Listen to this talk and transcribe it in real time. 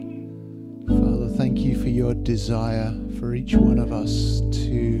your desire for each one of us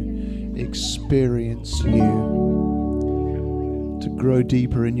to experience you, to grow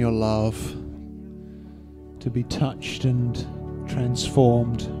deeper in your love, to be touched and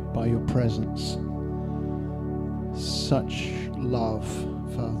transformed by your presence. Such love,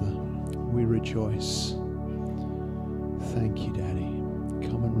 Father. We rejoice. Thank you, Daddy.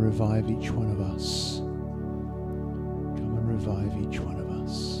 Come and revive each one of us. Come and revive each one of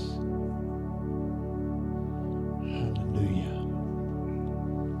us. Hallelujah.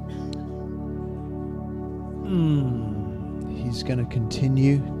 He's going to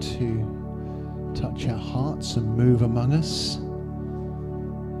continue to touch our hearts and move among us.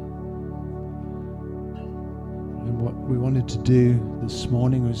 And what we wanted to do this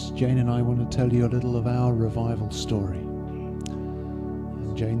morning was Jane and I want to tell you a little of our revival story.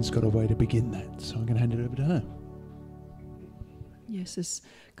 And Jane's got a way to begin that, so I'm going to hand it over to her. Yes, as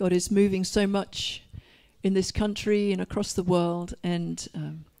God is moving so much in this country and across the world, and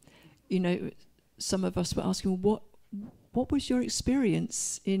some of us were asking, what was your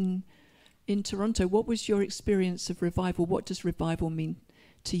experience in Toronto? What was your experience of revival? What does revival mean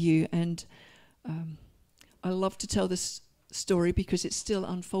to you? And I love to tell this story because it's still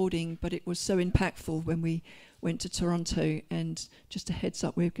unfolding, but it was so impactful when we went to Toronto. And just a heads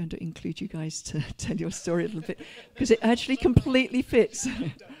up, we're going to include you guys to tell your story a little bit because it actually completely fits.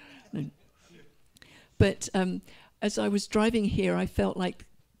 No. But as I was driving here, I felt like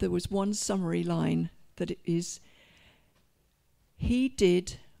there was one summary line that it is, he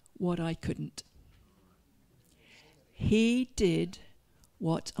did what I couldn't. He did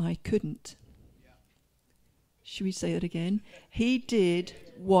what I couldn't. Should we say it again? He did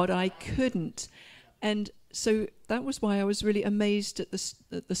what I couldn't. And so that was why I was really amazed at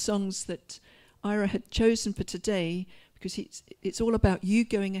the songs that Ira had chosen for today, because it's all about you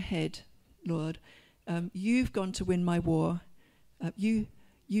going ahead, Lord. You've gone to win my war. You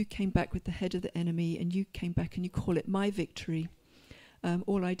came back with the head of the enemy, and you came back and you call it my victory.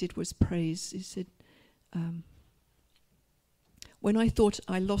 All I did was praise. He said, when I thought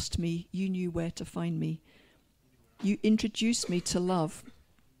I lost me, you knew where to find me. You introduced me to love.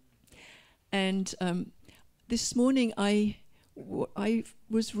 And this morning I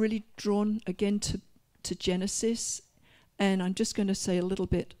was really drawn again to Genesis, and I'm just going to say a little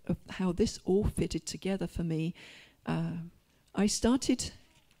bit of how this all fitted together for me. I started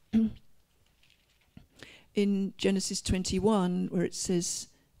in Genesis 21, where it says,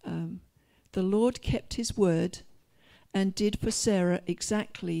 the Lord kept his word and did for Sarah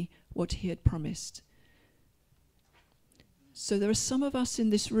exactly what he had promised. So there are some of us in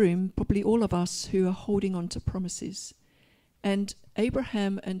this room, probably all of us, who are holding on to promises. And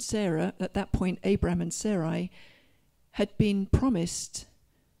Abraham and Sarah, at that point, Abraham and Sarai, had been promised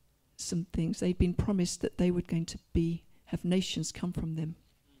some things. They'd been promised that they were going to have nations come from them.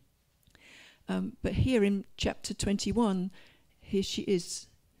 But here in chapter 21, here she is,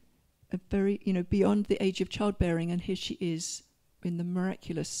 a very, beyond the age of childbearing, and here she is in the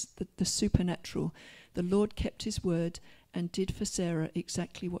miraculous, the supernatural. The Lord kept his word and did for Sarah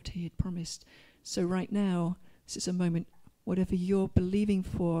exactly what he had promised. So right now, this is a moment, whatever you're believing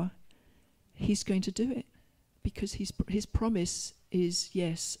for, he's going to do it, because his promise is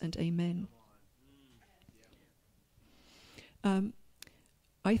yes and amen.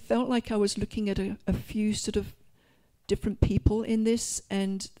 I felt like I was looking at a few sort of different people in this,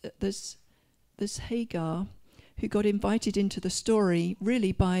 and there's Hagar, who got invited into the story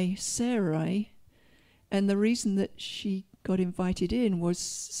really by Sarai, and the reason that she got invited in was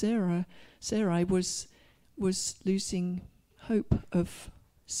Sarai was losing hope of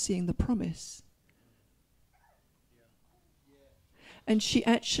seeing the promise. And she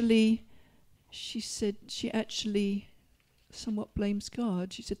actually somewhat blames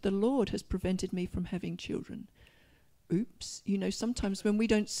God. She said, the Lord has prevented me from having children. Oops. Sometimes when we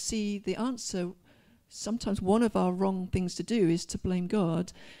don't see the answer, sometimes one of our wrong things to do is to blame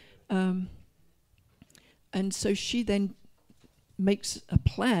God. And so she then makes a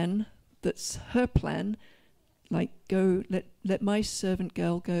plan that's her plan, like let my servant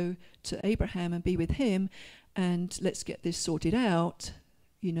girl go to Abraham and be with him, and let's get this sorted out,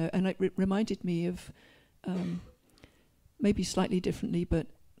 And it reminded me of, maybe slightly differently, but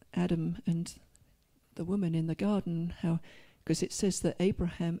Adam and the woman in the garden, because it says that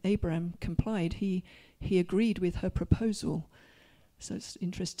Abraham complied. He agreed with her proposal. So it's an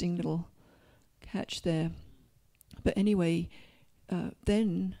interesting little catch there. But anyway,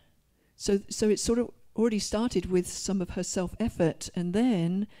 then, so it sort of already started with some of her self-effort, and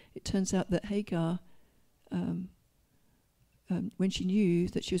then it turns out that Hagar, when she knew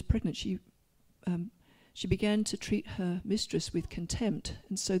that she was pregnant, she began to treat her mistress with contempt.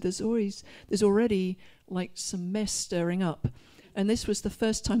 And so there's already like some mess stirring up. And this was the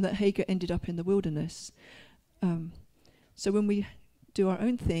first time that Hagar ended up in the wilderness. So when we do our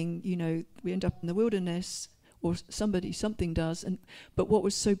own thing, we end up in the wilderness, or something does. But what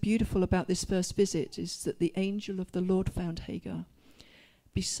was so beautiful about this first visit is that the angel of the Lord found Hagar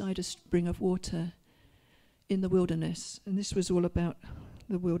beside a spring of water in the wilderness. And this was all about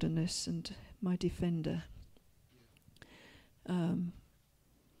the wilderness and my defender. And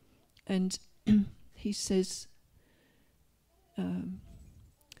he says,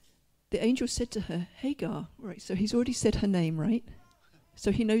 the angel said to her, Hagar. Right, so he's already said her name, right?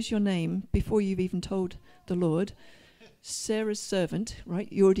 So he knows your name before you've even told the Lord. Sarah's servant, right?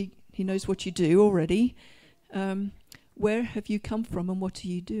 He knows what you do already. Where have you come from and what are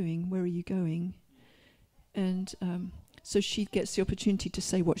you doing? Where are you going? And so she gets the opportunity to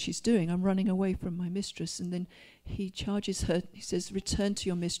say what she's doing. I'm running away from my mistress. And then he charges her. He says, return to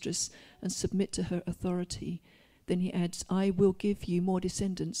your mistress and submit to her authority. Then he adds, I will give you more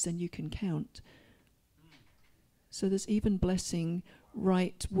descendants than you can count. So there's even blessing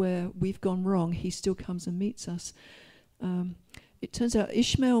right where we've gone wrong. He still comes and meets us. It turns out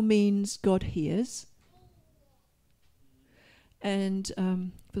Ishmael means God hears. And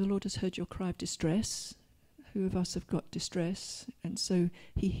for the Lord has heard your cry of distress. Who of us have got distress? And so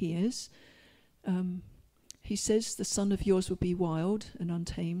he hears. He says the son of yours will be wild and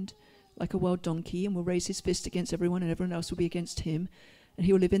untamed, like a wild donkey, and will raise his fist against everyone, and everyone else will be against him. And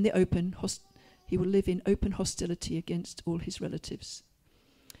he will live in the open. He will live in open hostility against all his relatives.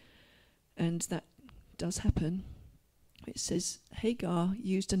 And that does happen. It says Hagar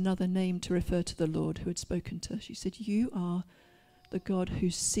used another name to refer to the Lord who had spoken to her. She said, you are the God who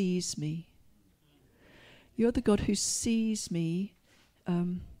sees me. You're the God who sees me.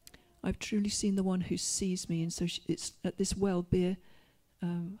 I've truly seen the one who sees me. And so it's at this well, Bir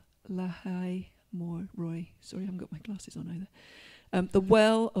Lahai Mor Roy. Sorry, I haven't got my glasses on either. The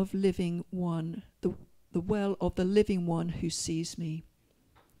well of living one. The well of the living one who sees me.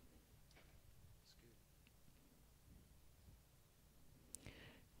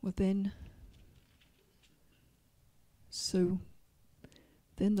 Well then,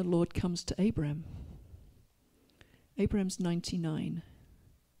 then the Lord comes to Abraham. Abraham's 99.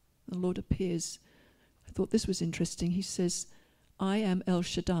 The Lord appears. I thought this was interesting. He says, I am El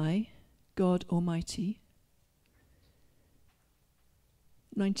Shaddai, God Almighty.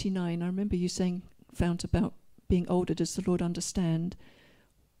 99. I remember you saying, found about being older. Does the Lord understand?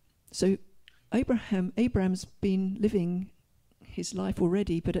 So Abraham's been living his life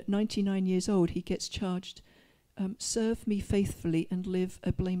already, but at 99 years old, he gets charged, serve me faithfully and live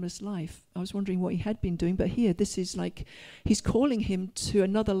a blameless life. I was wondering what he had been doing, but here, this is like, he's calling him to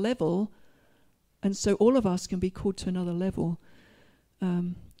another level, and so all of us can be called to another level.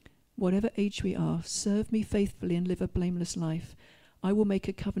 Whatever age we are, serve me faithfully and live a blameless life. I will make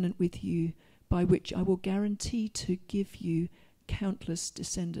a covenant with you by which I will guarantee to give you countless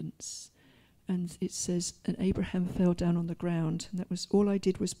descendants. And it says, and Abraham fell down on the ground, and that was all I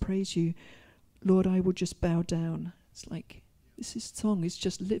did was praise you. Lord, I will just bow down. It's like, this song is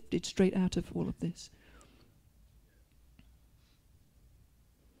just lifted straight out of all of this.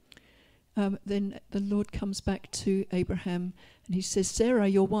 Then the Lord comes back to Abraham, and he says, Sarah,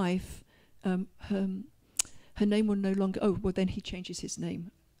 your wife, her name will no longer... Oh, well, then he changes his name.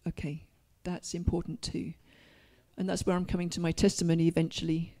 Okay, that's important too. And that's where I'm coming to my testimony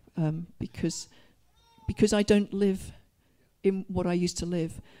eventually, because I don't live in what I used to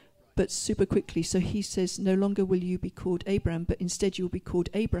live, but super quickly. So he says, no longer will you be called Abram, but instead you will be called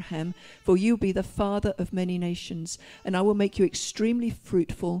Abraham, for you will be the father of many nations, and I will make you extremely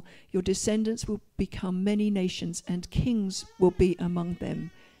fruitful. Your descendants will become many nations, and kings will be among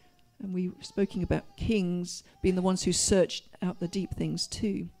them. And we were speaking about kings being the ones who searched out the deep things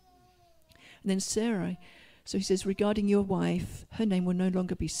too. And then Sarai. So he says, regarding your wife, her name will no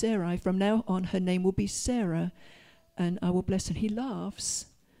longer be Sarai. From now on, her name will be Sarah, and I will bless her. And he laughs.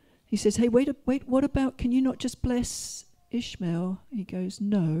 He says, hey, wait, what about, can you not just bless Ishmael? And he goes,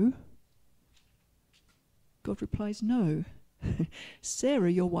 no. God replies, no.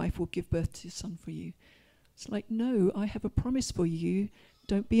 Sarah, your wife, will give birth to a son for you. It's like, no, I have a promise for you.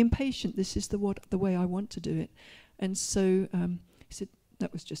 Don't be impatient. This is the way I want to do it. And so he said,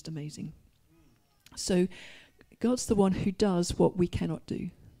 that was just amazing. So God's the one who does what we cannot do.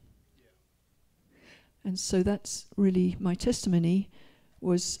 And so that's really my testimony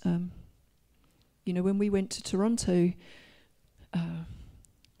was, when we went to Toronto,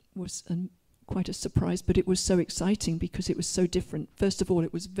 was quite a surprise, but it was so exciting because it was so different. First of all,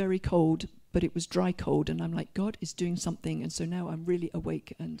 it was very cold, but it was dry cold, and I'm like, God is doing something, and so now I'm really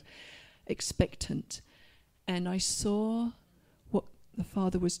awake and expectant. And I saw what the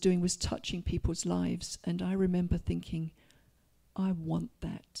Father was doing was touching people's lives, and I remember thinking, I want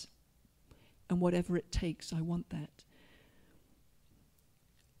that. And whatever it takes, I want that.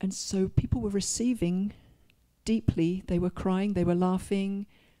 And so people were receiving deeply. They were crying, they were laughing.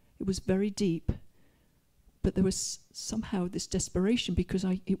 It was very deep. But there was somehow this desperation because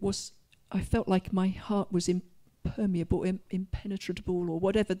I felt like my heart was impermeable, impenetrable, or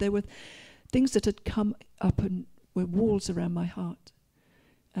whatever. There were things that had come up and were walls around my heart.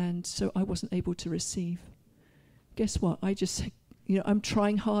 And so I wasn't able to receive. Guess what? I just said, I'm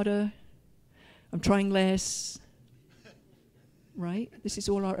trying harder. I'm trying less. Right? This is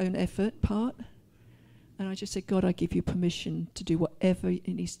all our own effort part. And I just said, God, I give you permission to do whatever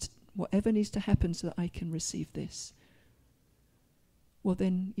needs to happen so that I can receive this. Well,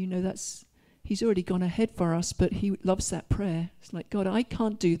 then, He's already gone ahead for us, but He loves that prayer. It's like, God, I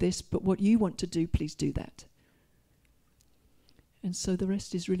can't do this, but what you want to do, please do that. And so the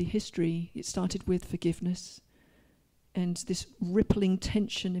rest is really history. It started with forgiveness. And this rippling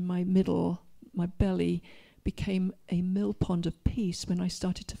tension in my middle, my belly, became a mill pond of peace when I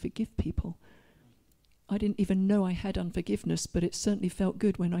started to forgive people. I didn't even know I had unforgiveness, but it certainly felt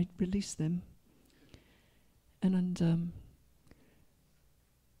good when I released them. And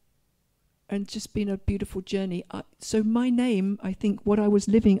just been a beautiful journey. So my name, I think what I was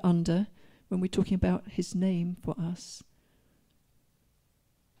living under when we're talking about His name for us,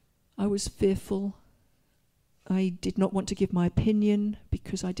 I was fearful. I did not want to give my opinion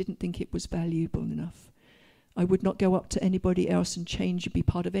because I didn't think it was valuable enough. I would not go up to anybody else and change or be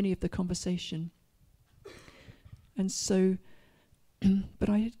part of any of the conversation. And so, but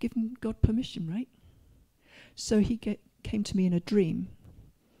I had given God permission, right? So He came to me in a dream.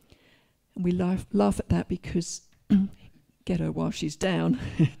 And we laugh at that because get her while she's down.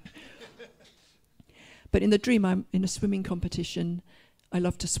 But in the dream, I'm in a swimming competition. I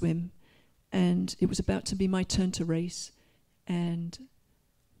love to swim. And it was about to be my turn to race. And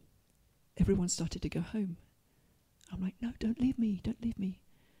everyone started to go home. I'm like, no, don't leave me, don't leave me.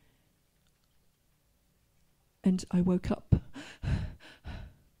 And I woke up.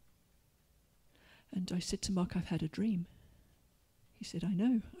 And I said to Mark, I've had a dream. He said, I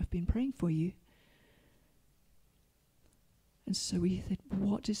know, I've been praying for you. And so we said,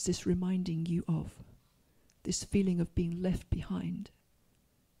 what is this reminding you of? This feeling of being left behind,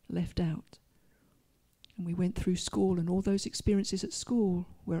 left out. And we went through school and all those experiences at school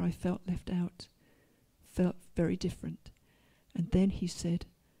where I felt left out, felt very different. And then he said,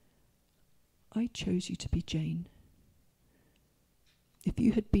 I chose you to be Jane. If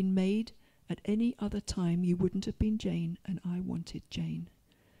you had been made at any other time, you wouldn't have been Jane, and I wanted Jane.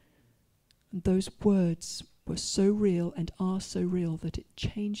 And those words were so real and are so real that it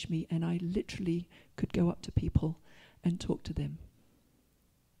changed me, and I literally could go up to people and talk to them.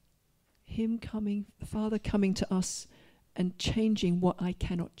 Him coming, the Father coming to us and changing what I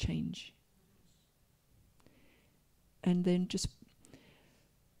cannot change. And then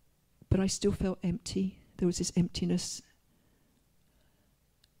but I still felt empty. There was this emptiness.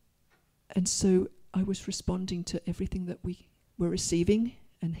 And so I was responding to everything that we were receiving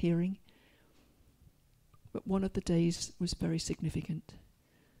and hearing. But one of the days was very significant.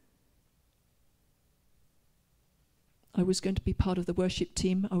 I was going to be part of the worship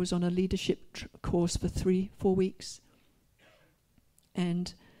team. I was on a leadership course for 3-4 weeks.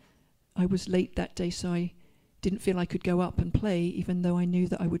 And I was late that day, so I didn't feel I could go up and play, even though I knew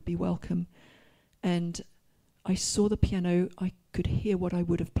that I would be welcome. And I saw the piano. I could hear what I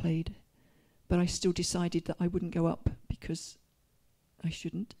would have played. But I still decided that I wouldn't go up because I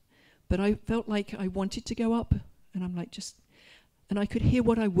shouldn't. But I felt like I wanted to go up, and I'm like and I could hear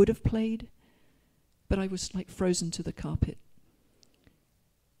what I would have played, but I was like frozen to the carpet.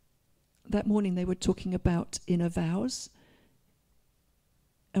 That morning they were talking about inner vows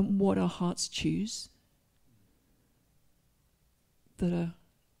and what our hearts choose that are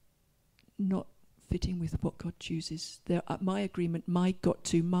not fitting with what God chooses. They're my agreement,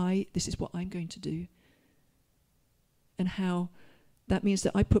 this is what I'm going to do. And how that means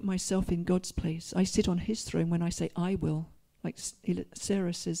that I put myself in God's place. I sit on His throne when I say I will. Like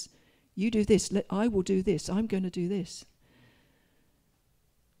Sarah says, you do this, I will do this, I'm going to do this.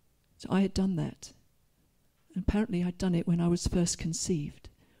 So I had done that. And apparently I'd done it when I was first conceived.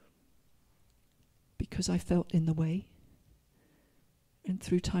 Because I felt in the way. And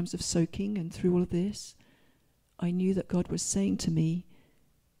through times of soaking and through all of this, I knew that God was saying to me,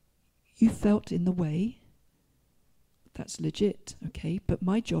 you felt in the way, that's legit, okay? But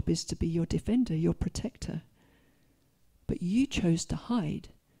my job is to be your defender, your protector. But you chose to hide.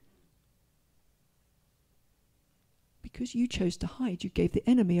 Because you chose to hide, you gave the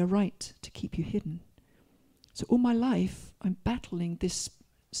enemy a right to keep you hidden. So all my life, I'm battling this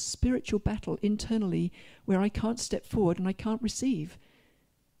spiritual battle internally where I can't step forward and I can't receive.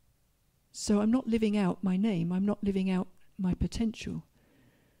 So I'm not living out my name, I'm not living out my potential.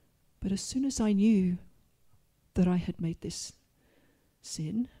 But as soon as I knew that I had made this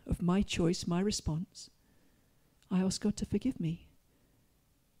sin of my choice, my response, I asked God to forgive me.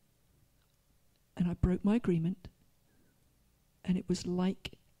 And I broke my agreement, and it was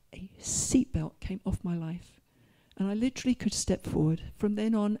like a seatbelt came off my life. And I literally could step forward. From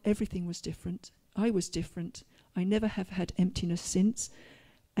then on, everything was different. I was different. I never have had emptiness since.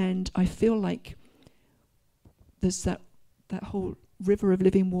 And I feel like there's that whole river of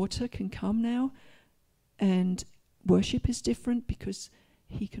living water can come now. And worship is different because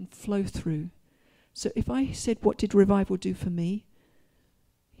he can flow through. So if I said, what did revival do for me?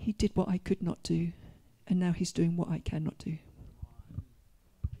 He did what I could not do. And now he's doing what I cannot do.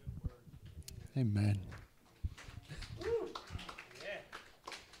 Amen.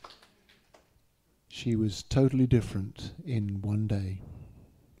 She was totally different in one day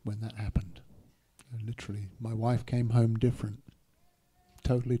when that happened. Literally, my wife came home different,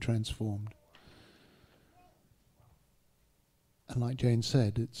 totally transformed. And like Jane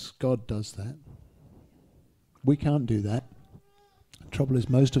said, it's God does that. We can't do that. The trouble is,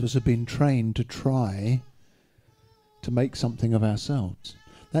 most of us have been trained to try to make something of ourselves.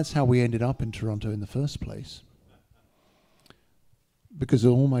 That's how we ended up in Toronto in the first place. Because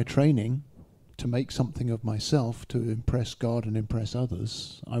of all my training to make something of myself, to impress God and impress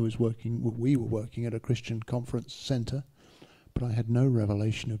others, we were working at a Christian conference center, but I had no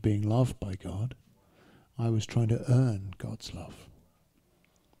revelation of being loved by God. I was trying to earn God's love.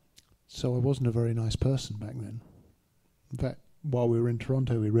 So I wasn't a very nice person back then. In fact, while we were in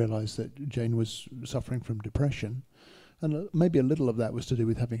Toronto, we realized that Jane was suffering from depression. And maybe a little of that was to do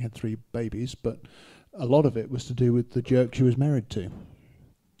with having had 3 babies, but a lot of it was to do with the jerk she was married to.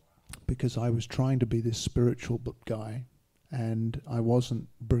 Because I was trying to be this spiritual guy, and I wasn't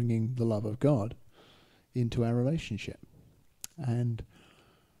bringing the love of God into our relationship. And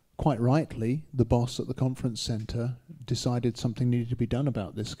quite rightly, the boss at the conference center decided something needed to be done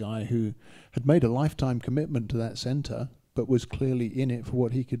about this guy who had made a lifetime commitment to that center, but was clearly in it for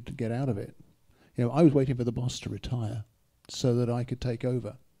what he could get out of it. You know, I was waiting for the boss to retire so that I could take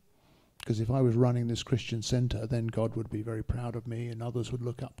over. Because if I was running this Christian center, then God would be very proud of me and others would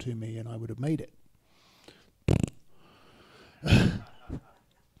look up to me and I would have made it.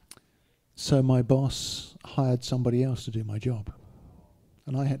 So my boss hired somebody else to do my job.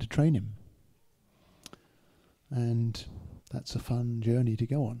 And I had to train him. And that's a fun journey to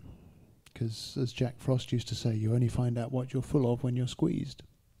go on. Because as Jack Frost used to say, you only find out what you're full of when you're squeezed.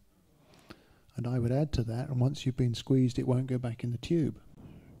 And I would add to that, and once you've been squeezed, it won't go back in the tube.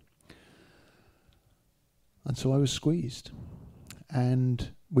 And so I was squeezed. And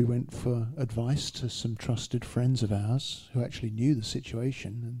we went for advice to some trusted friends of ours who actually knew the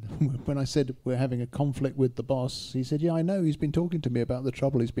situation. And when I said we're having a conflict with the boss, he said, yeah, I know. He's been talking to me about the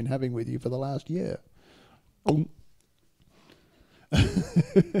trouble he's been having with you for the last year.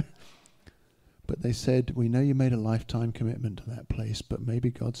 But they said, we know you made a lifetime commitment to that place, but maybe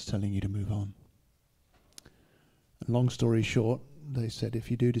God's telling you to move on. And long story short, they said,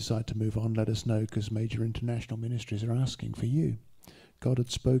 if you do decide to move on, let us know, because major international ministries are asking for you. God had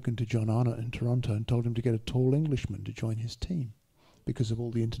spoken to John Arnott in Toronto and told him to get a tall Englishman to join his team because of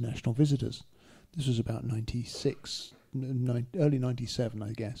all the international visitors. This was about 96, early 97,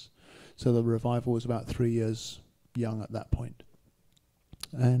 I guess. So the revival was about 3 years young at that point.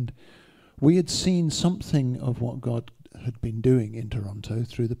 And we had seen something of what God had been doing in Toronto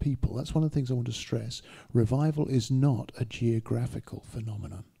through the people. That's one of the things I want to stress. Revival is not a geographical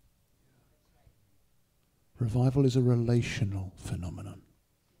phenomenon. Revival is a relational phenomenon.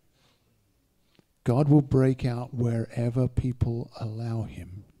 God will break out wherever people allow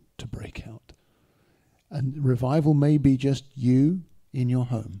him to break out. And revival may be just you in your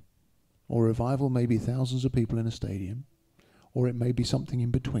home, or revival may be thousands of people in a stadium, or it may be something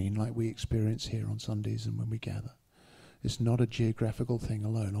in between like we experience here on Sundays and when we gather. It's not a geographical thing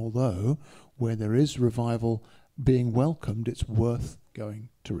alone, although where there is revival being welcomed, it's worth going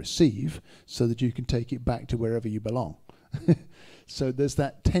to receive so that you can take it back to wherever you belong. So there's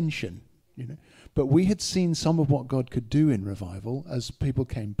that tension, you know. But we had seen some of what God could do in revival as people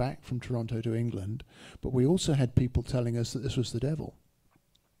came back from Toronto to England, but we also had people telling us that this was the devil.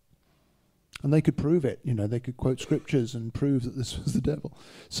 And they could prove it. You know, they could quote scriptures and prove that this was the devil.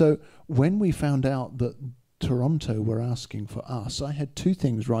 So when we found out that Toronto were asking for us, I had two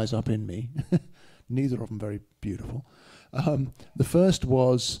things rise up in me, neither of them very beautiful. The first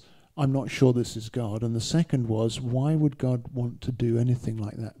was, I'm not sure this is God. And the second was, why would God want to do anything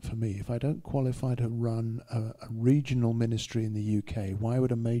like that for me? If I don't qualify to run a regional ministry in the UK, why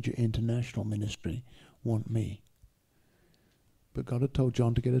would a major international ministry want me? But God had told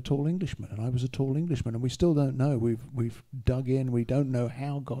John to get a tall Englishman, and I was a tall Englishman, and we still don't know. We've dug in. We don't know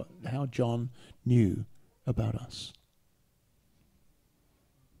how John knew about us.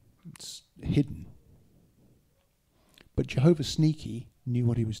 It's hidden. But Jehovah Sneaky knew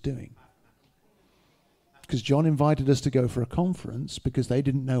what he was doing. Because John invited us to go for a conference because they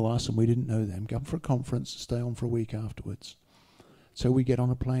didn't know us and we didn't know them. Go for a conference, stay on for a week afterwards. So we get on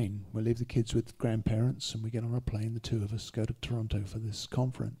a plane. We leave the kids with grandparents and we get on a plane, the two of us, go to Toronto for this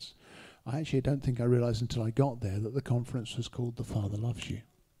conference. I don't think I realized until I got there that the conference was called The Father Loves You.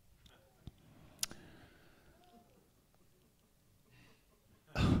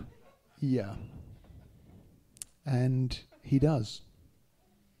 Yeah. And he does.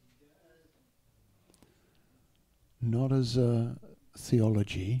 Not as a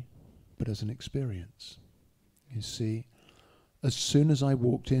theology, but as an experience. You see, as soon as I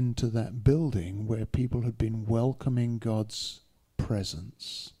walked into that building where people had been welcoming God's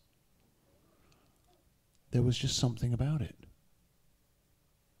presence, there was just something about it.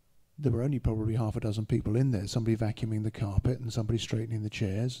 There were only probably half a dozen people in there, somebody vacuuming the carpet and somebody straightening the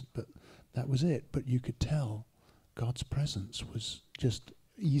chairs, but that was it. But you could tell God's presence was just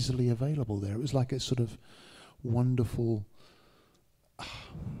easily available there. It was like a sort of wonderful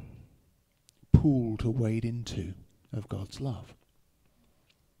pool to wade into of God's love.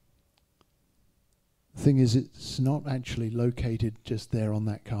 The thing is, it's not actually located just there on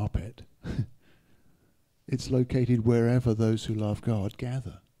that carpet. It's located wherever those who love God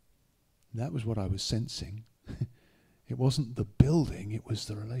gather. That was what I was sensing. It wasn't the building, it was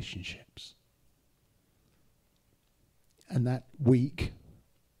the relationships. And that week,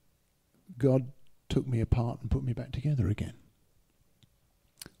 God took me apart and put me back together again.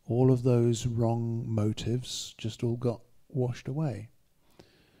 All of those wrong motives just all got washed away.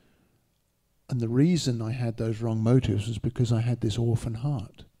 And the reason I had those wrong motives was because I had this orphan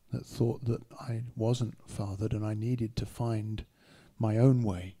heart that thought that I wasn't fathered and I needed to find my own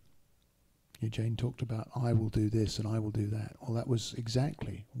way. Jane talked about, I will do this and I will do that. Well, that was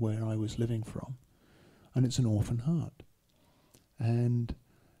exactly where I was living from. And it's an orphan heart. And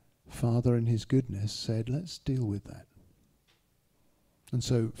Father in his goodness said, let's deal with that. And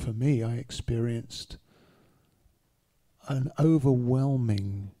so for me, I experienced an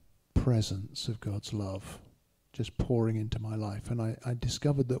overwhelming presence of God's love just pouring into my life. And I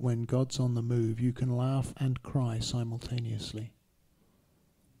discovered that when God's on the move, you can laugh and cry simultaneously.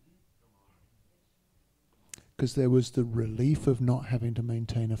 Because there was the relief of not having to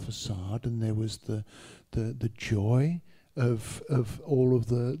maintain a facade, and there was the joy of all of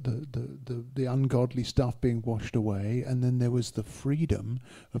the ungodly stuff being washed away, and then there was the freedom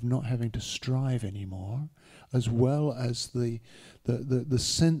of not having to strive anymore, as well as the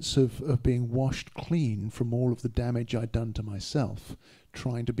sense of being washed clean from all of the damage I'd done to myself,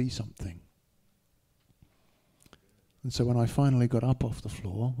 trying to be something. And so when I finally got up off the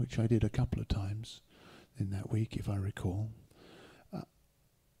floor, which I did a couple of times in that week, if I recall,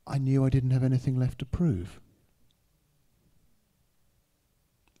 I knew I didn't have anything left to prove.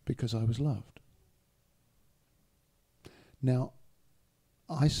 Because I was loved. Now,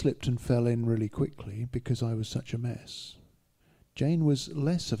 I slipped and fell in really quickly because I was such a mess. Jane was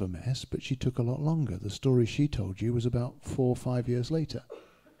less of a mess, but she took a lot longer. The story she told you was about 4 or 5 years later,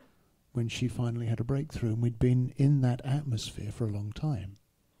 when she finally had a breakthrough, and we'd been in that atmosphere for a long time.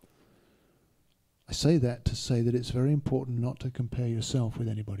 I say that to say that it's very important not to compare yourself with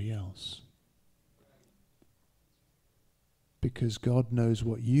anybody else. Because God knows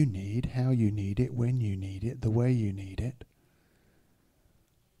what you need, how you need it, when you need it, the way you need it.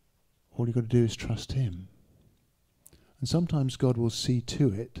 All you've got to do is trust him. And sometimes God will see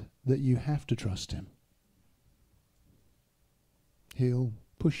to it that you have to trust him. He'll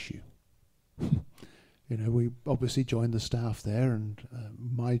push you. You know, we obviously joined the staff there, and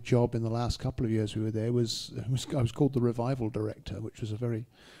my job in the last couple of years we were there I was called the Revival Director, which was a very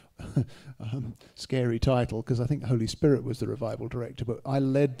scary title, because I think the Holy Spirit was the Revival Director, but I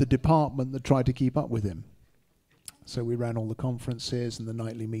led the department that tried to keep up with him. So we ran all the conferences and the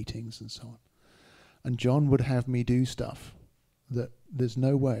nightly meetings and so on. And John would have me do stuff that there's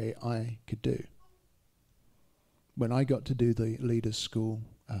no way I could do. When I got to do the leaders' school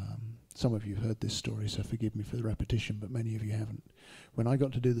Some of you have heard this story, so forgive me for the repetition, but many of you haven't. When I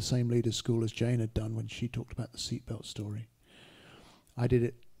got to do the same leaders' school as Jane had done when she talked about the seatbelt story, I did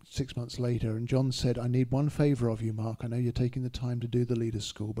it 6 months later, and John said, I need one favour of you, Mark. I know you're taking the time to do the leaders'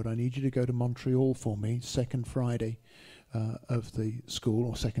 school, but I need you to go to Montreal for me, second Friday of the school,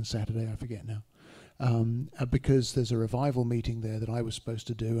 or second Saturday, I forget now. Because there's a revival meeting there that I was supposed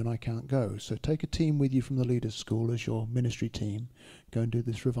to do and I can't go. So take a team with you from the leaders' school as your ministry team. Go and do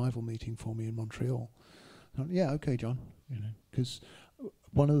this revival meeting for me in Montreal. Yeah, okay, John. Because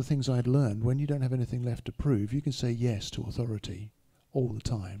one of the things I had learned, when you don't have anything left to prove, you can say yes to authority all the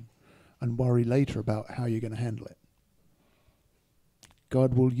time and worry later about how you're going to handle it.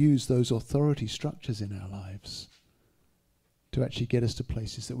 God will use those authority structures in our lives to actually get us to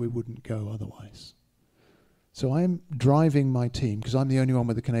places that we wouldn't go otherwise. So I'm driving my team, because I'm the only one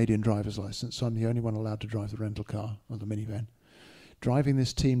with a Canadian driver's license, so I'm the only one allowed to drive the rental car or the minivan. Driving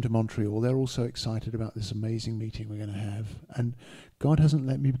this team to Montreal. They're all so excited about this amazing meeting we're going to have, and God hasn't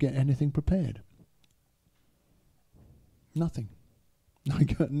let me get anything prepared. Nothing. I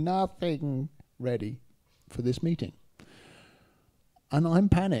got nothing ready for this meeting. And I'm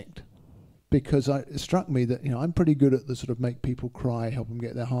panicked. Because it struck me that, I'm pretty good at the sort of make people cry, help them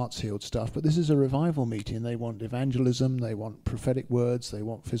get their hearts healed stuff. But this is a revival meeting. They want evangelism. They want prophetic words. They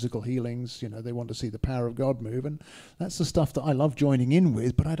want physical healings. They want to see the power of God move. And that's the stuff that I love joining in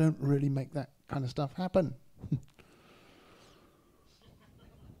with, but I don't really make that kind of stuff happen.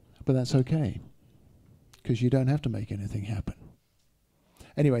 But that's okay, because you don't have to make anything happen.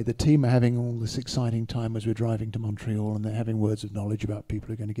 Anyway, the team are having all this exciting time as we're driving to Montreal, and they're having words of knowledge about people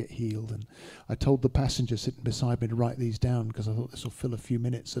who are going to get healed. And I told the passenger sitting beside me to write these down, because I thought this will fill a few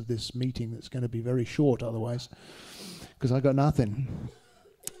minutes of this meeting that's going to be very short otherwise, because I got nothing.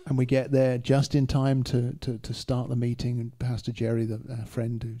 And we get there just in time to start the meeting, and Pastor Jerry, our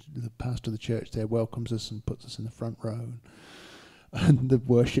friend, who's the pastor of the church there, welcomes us and puts us in the front row. And the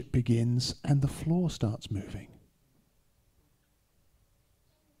worship begins, and the floor starts moving.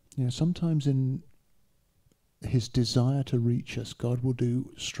 Sometimes in his desire to reach us, God will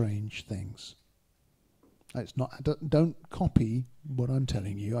do strange things. It's not. Don't copy what I'm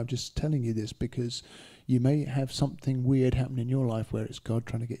telling you. I'm just telling you this because you may have something weird happen in your life where it's God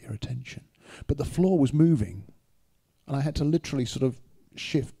trying to get your attention. But the floor was moving, and I had to literally sort of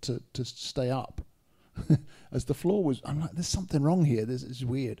shift to stay up as the floor was. I'm like, there's something wrong here. This is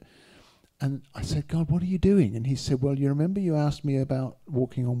weird. And I said, God, what are you doing? And he said, well, you remember you asked me about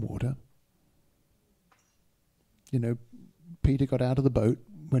walking on water? Peter got out of the boat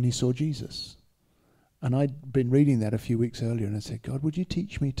when he saw Jesus. And I'd been reading that a few weeks earlier, and I said, God, would you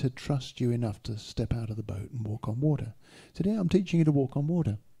teach me to trust you enough to step out of the boat and walk on water? He said, yeah, I'm teaching you to walk on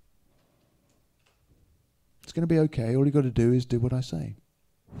water. It's going to be okay. All you got to do is do what I say.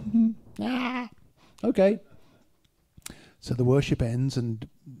 Okay. So the worship ends, and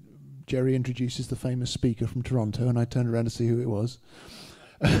Jerry introduces the famous speaker from Toronto, and I turned around to see who it was.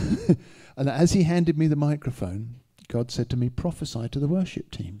 And as he handed me the microphone, God said to me, prophesy to the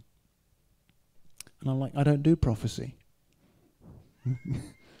worship team. And I'm like, I don't do prophecy.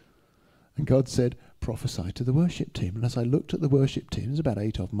 And God said, prophesy to the worship team. And as I looked at the worship team, there's about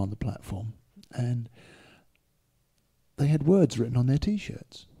 8 of them on the platform, and they had words written on their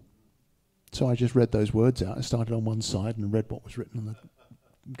T-shirts. So I just read those words out. I started on one side and read what was written on the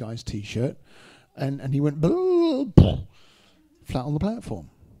guy's T-shirt, and he went flat on the platform.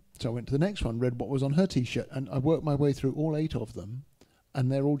 So I went to the next one, read what was on her T-shirt, and I worked my way through all 8 of them,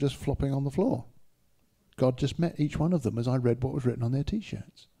 and they're all just flopping on the floor. God just met each one of them as I read what was written on their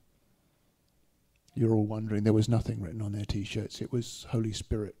T-shirts. You're all wondering, there was nothing written on their T-shirts. It was Holy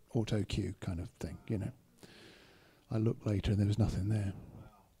Spirit auto cue kind of thing, I looked later and there was nothing there.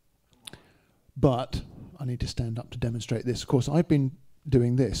 But I need to stand up to demonstrate this. Of course, I've been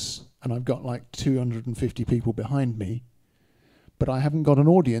doing this, and I've got like 250 people behind me, but I haven't got an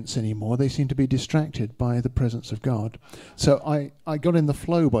audience anymore. They seem to be distracted by the presence of God. So I got in the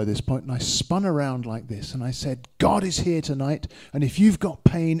flow by this point, and I spun around like this, and I said, God is here tonight, and if you've got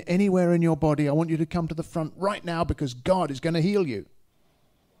pain anywhere in your body, I want you to come to the front right now, because God is going to heal you.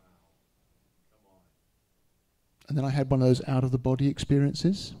 And then I had one of those out-of-the-body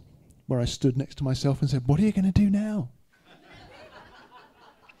experiences where I stood next to myself and said, what are you going to do now?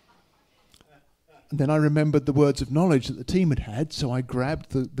 And then I remembered the words of knowledge that the team had had, so I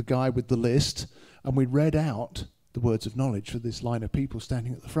grabbed the guy with the list, and we read out the words of knowledge for this line of people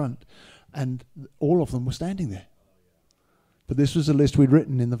standing at the front, and all of them were standing there. But this was a list we'd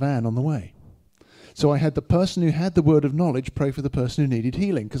written in the van on the way. So I had the person who had the word of knowledge pray for the person who needed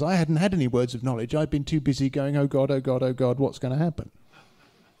healing, because I hadn't had any words of knowledge. I'd been too busy going, oh God, oh God, oh God, what's going to happen?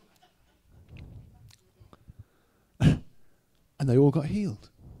 And they all got healed.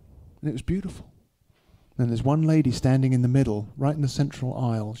 And it was beautiful. And there's one lady standing in the middle, right in the central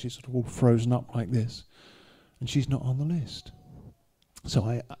aisle. She's sort of all frozen up like this. And she's not on the list.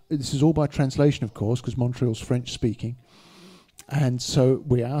 So this is all by translation, of course, because Montreal's French speaking. And so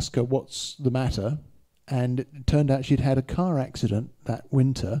we asked her, what's the matter? And it turned out she'd had a car accident that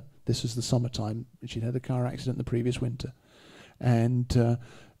winter. This was the summertime. She'd had a car accident the previous winter. And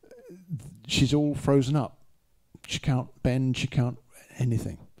she's all frozen up. She can't bend, she can't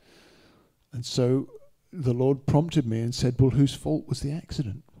anything. And so the Lord prompted me and said, well, whose fault was the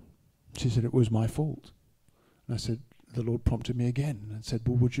accident? She said, it was my fault. And I said, the Lord prompted me again and said,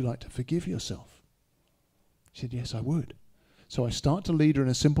 well, would you like to forgive yourself? She said, yes, I would. So I start to lead her in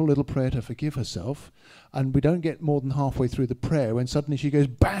a simple little prayer to forgive herself, and we don't get more than halfway through the prayer when suddenly she goes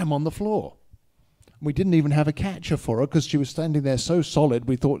bam on the floor. We didn't even have a catcher for her because she was standing there so solid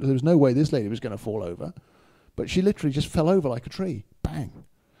we thought there was no way this lady was going to fall over. But she literally just fell over like a tree. Bang.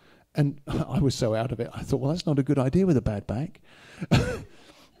 And I was so out of it, I thought, well, that's not a good idea with a bad back.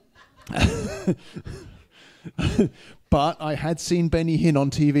 But I had seen Benny Hinn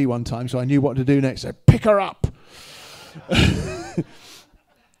on TV one time, so I knew what to do next. I pick her up.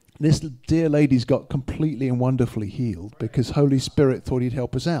 This dear lady's got completely and wonderfully healed because Holy Spirit thought he'd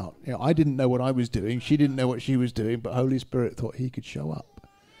help us out. You know, I didn't know what I was doing. She didn't know what she was doing, but Holy Spirit thought he could show up.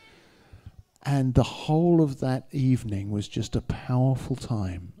 And the whole of that evening was just a powerful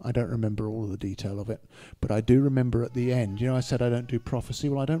time. I don't remember all of the detail of it, but I do remember at the end, you know, I said I don't do prophecy.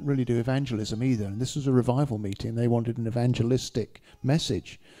 Well, I don't really do evangelism either. And this was a revival meeting. They wanted an evangelistic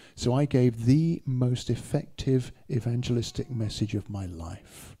message. So I gave the most effective evangelistic message of my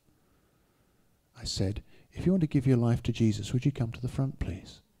life. I said, if you want to give your life to Jesus, would you come to the front,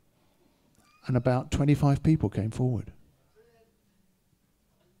 please? And about 25 people came forward.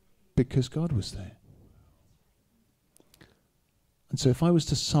 Because God was there. And so if I was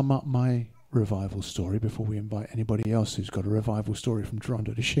to sum up my revival story before we invite anybody else who's got a revival story from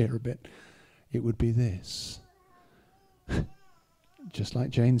Toronto to share a bit, it would be this. Just like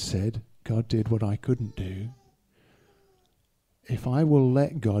Jane said, God did what I couldn't do. If I will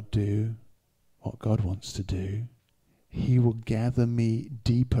let God do what God wants to do, he will gather me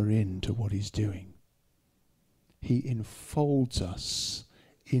deeper into what he's doing. He enfolds us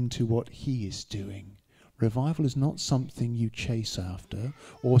into what he is doing. Revival is not something you chase after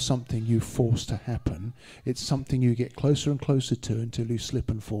or something you force to happen. It's something you get closer and closer to until you slip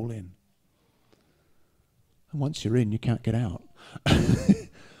and fall in. And once you're in, you can't get out.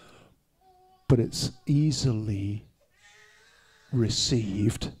 But it's easily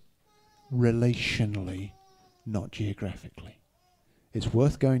received relationally, not geographically. It's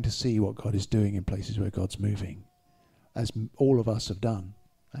worth going to see what God is doing in places where God's moving, as all of us have done.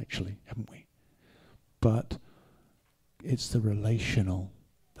 Actually, haven't we? But it's the relational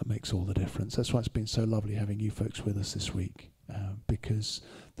that makes all the difference. That's why it's been so lovely having you folks with us this week, because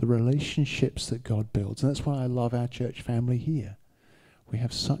the relationships that God builds, and that's why I love our church family here. We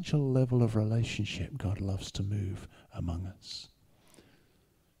have such a level of relationship God loves to move among us.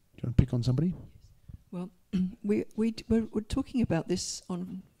 Do you want to pick on somebody? Well, we're talking about this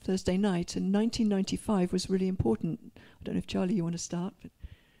on Thursday night, and 1995 was really important. I don't know if Charlie, you want to start? But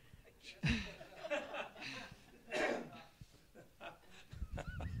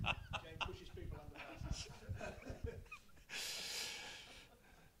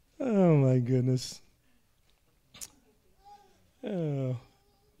oh my goodness.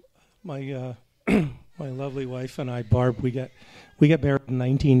 My my lovely wife and I, Barb, we got married in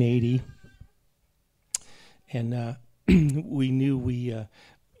 1980, and we knew we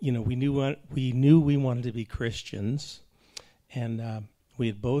wanted to be Christians, and we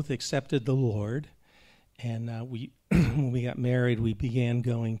had both accepted the Lord, and when we got married, we began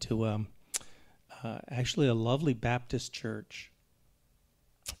going to actually a lovely Baptist church,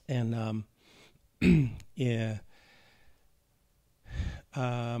 and yeah.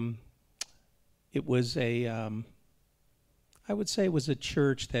 It was I would say it was a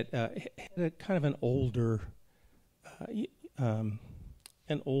church that had a kind of an older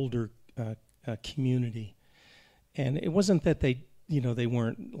community, and it wasn't that they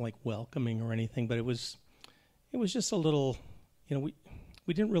weren't like welcoming or anything, but it was just a little, we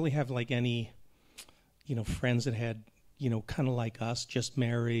didn't really have like any, friends that had, kind of like us, just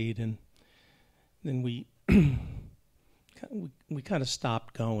married, and then we kind of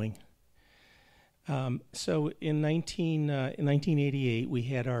stopped going. So in 1988, we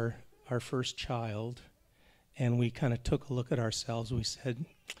had our first child, and we kind of took a look at ourselves. We said,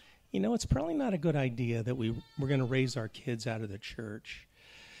 it's probably not a good idea that we're going to raise our kids out of the church.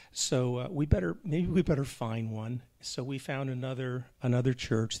 So maybe we better find one. So we found another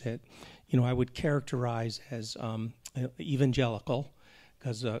church that, I would characterize as evangelical,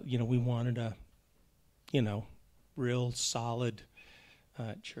 because we wanted a, real solid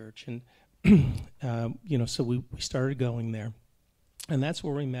church, and so we started going there, and that's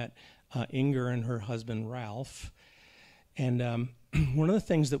where we met Inger and her husband Ralph. And one of the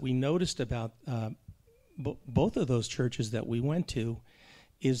things that we noticed about both of those churches that we went to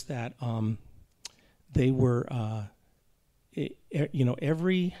is that they were,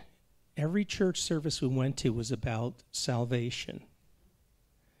 every church service we went to was about salvation,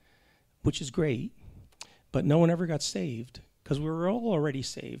 which is great, but no one ever got saved because we were all already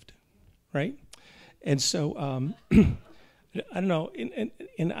saved, right? And so I don't know,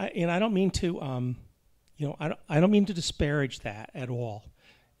 and I don't mean to, I don't mean to disparage that at all,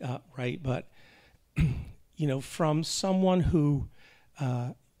 right? But from someone who,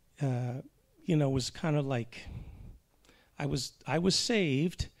 was kind of like, I was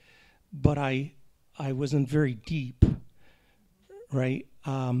saved, but I wasn't very deep, right?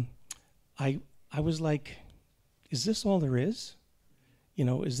 I was like, is this all there is?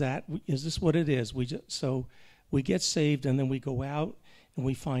 Is this what it is? So we get saved, and then we go out and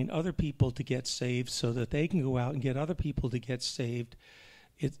we find other people to get saved so that they can go out and get other people to get saved.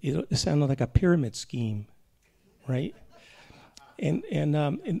 It sounded like a pyramid scheme, right? And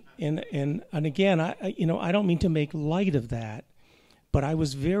again, I don't mean to make light of that, but I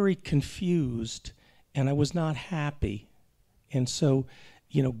was very confused and I was not happy. And so,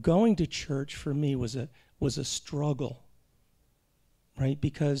 going to church for me was a struggle, right?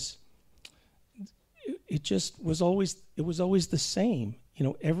 Because it was always the same.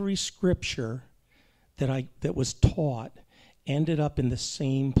 Every scripture that was taught ended up in the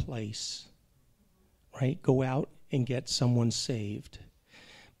same place, right? Go out and get someone saved.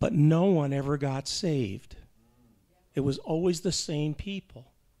 But no one ever got saved. It was always the same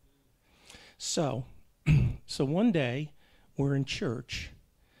people. So one day we're in church,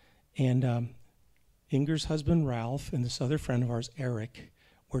 and Inger's husband Ralph and this other friend of ours, Eric,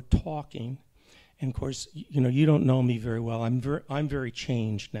 were talking. And of course, you don't know me very well. I'm very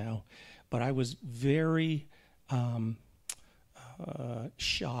changed now, but I was very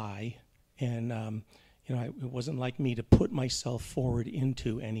shy, and it wasn't like me to put myself forward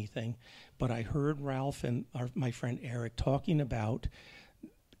into anything. But I heard Ralph and my friend Eric talking about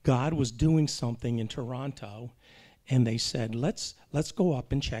God was doing something in Toronto, and they said, let's go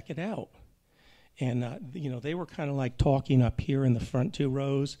up and check it out. And they were kind of like talking up here in the front two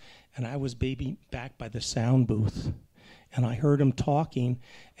rows, and I was back by the sound booth. And I heard them talking,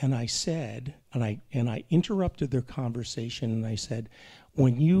 and I said, and I interrupted their conversation, and I said,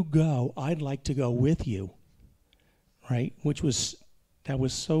 when you go, I'd like to go with you, right? That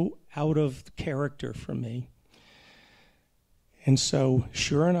was so out of character for me. And so,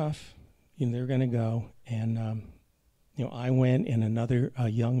 sure enough, they're going to go, and I went, and another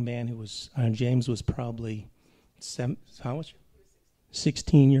young man who was, James was probably, how much?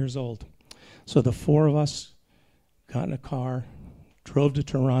 16 years old. So the four of us got in a car, drove to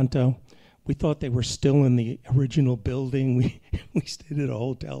Toronto. We thought they were still in the original building. We stayed at a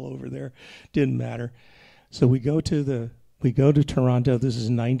hotel over there. Didn't matter. So we go to Toronto. This is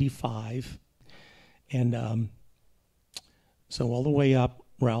 95. And so all the way up,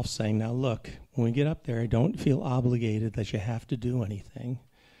 Ralph's saying, now look, when we get up there, don't feel obligated that you have to do anything.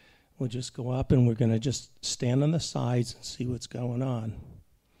 We'll just go up and we're going to just stand on the sides and see what's going on.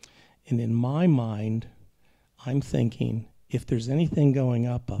 And in my mind, I'm thinking, if there's anything going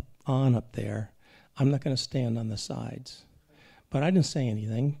up there, I'm not going to stand on the sides. But I didn't say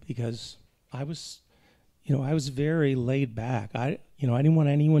anything because I was very laid back. I didn't want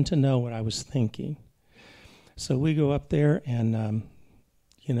anyone to know what I was thinking. So we go up there, and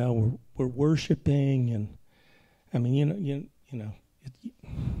we're worshiping, and I mean,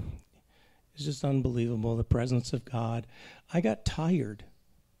 it's just unbelievable, the presence of God. I got tired,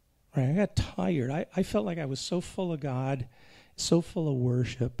 right? I got tired. I felt like I was so full of God, so full of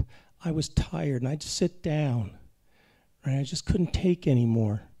worship. I was tired, and I'd sit down, right? I just couldn't take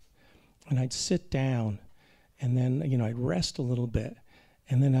anymore. And I'd sit down, and then, I'd rest a little bit,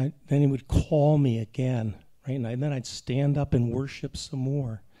 and then he would call me again, right? And then I'd stand up and worship some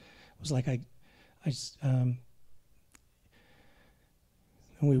more. It was like and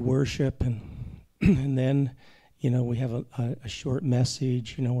we worship, and then, we have a short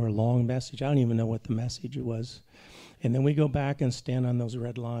message, or a long message. I don't even know what the message was. And then we go back and stand on those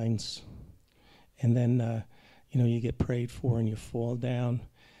red lines. And then, you get prayed for and you fall down.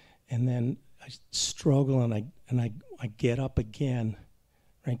 And then I struggle, and I get up again,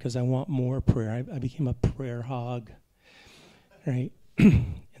 right? Because I want more prayer. I became a prayer hog, right?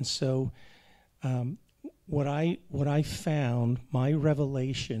 And so what I found, my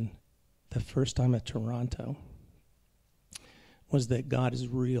revelation the first time at Toronto, was that God is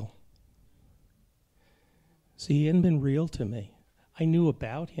real. See, he hadn't been real to me. I knew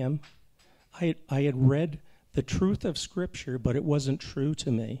about him. I had read the truth of Scripture, but it wasn't true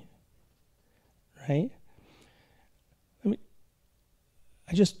to me, right? I mean,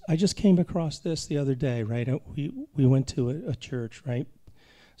 I just came across this the other day, right? We went to a church, right?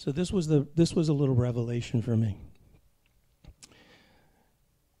 So this was a little revelation for me.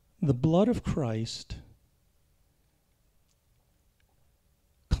 The blood of Christ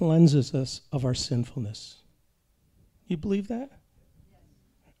cleanses us of our sinfulness. You believe that? Yes.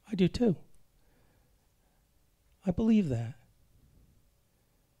 I do too. I believe that.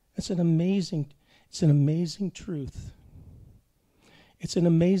 It's an amazing truth. It's an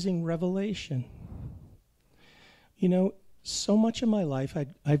amazing revelation. You know, so much of my life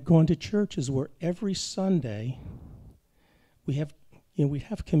I've gone to churches where every Sunday we'd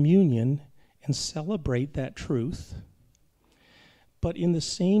have communion and celebrate that truth. But in the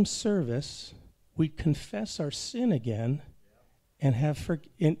same service, we'd confess our sin again and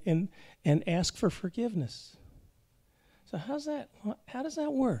and ask for forgiveness. So how does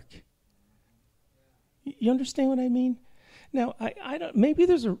that work? You understand what I mean? Now, I don't. Maybe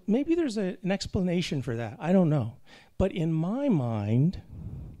there's an explanation for that. I don't know. But in my mind,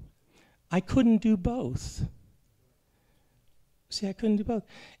 I couldn't do both. See, I couldn't do both.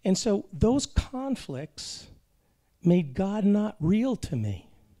 And so those conflicts made God not real to me.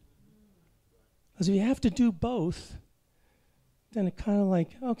 Because if you have to do both, then it kind of like,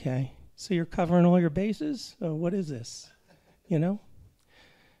 okay, so you're covering all your bases? Or what is this? You know?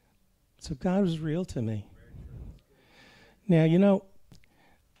 So God was real to me. Now, you know,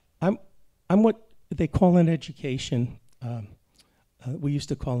 I'm what they call in education, we used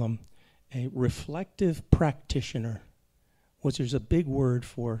to call them a reflective practitioner, which is a big word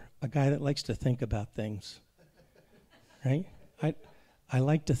for a guy that likes to think about things, right? I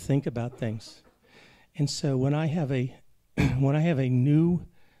like to think about things. And so when I have a new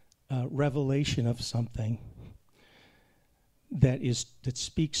revelation of something that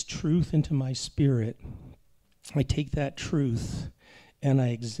speaks truth into my spirit, I take that truth and I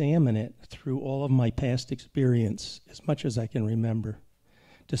examine it through all of my past experience as much as I can remember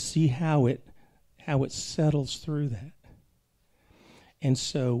to see how it settles through that. And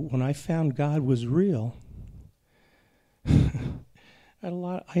so when I found God was real, I had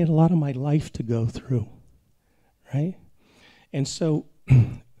a lot of my life to go through, right? And so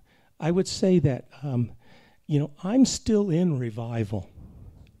I would say that, I'm still in revival,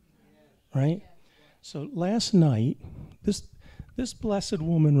 right? So last night, this blessed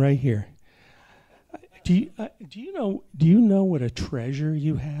woman right here, do you know what a treasure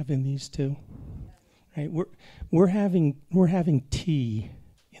you have in these two? Right? We're having tea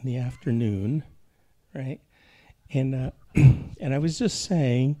in the afternoon, right? And and I was just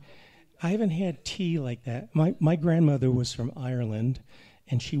saying, I haven't had tea like that. My grandmother was from Ireland,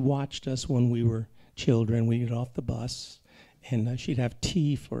 and she watched us when we were children. We'd get off the bus, and she'd have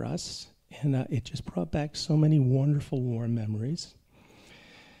tea for us, and it just brought back so many wonderful, warm memories.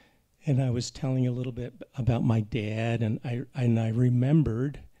 And I was telling a little bit about my dad, and I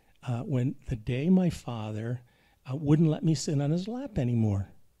remembered when the day my father wouldn't let me sit on his lap anymore.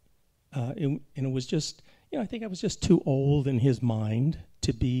 And it was just, I think I was just too old in his mind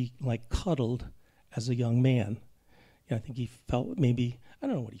to be like cuddled as a young man. I think he felt maybe, I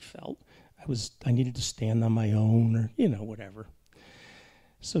don't know what he felt. I needed to stand on my own or, whatever.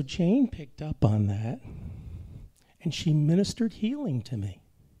 So Jane picked up on that, and she ministered healing to me.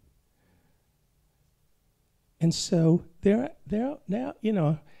 And so there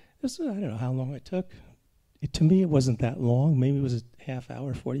now, this is, I don't know how long it took. To me, it wasn't that long. Maybe it was a half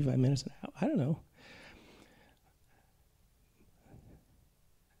hour, 45 minutes, an hour. I don't know.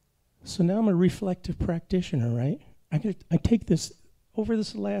 So now I'm a reflective practitioner, right? I take this, over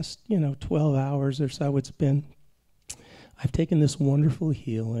this last, 12 hours or so it's been, I've taken this wonderful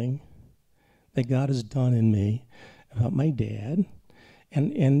healing that God has done in me about my dad.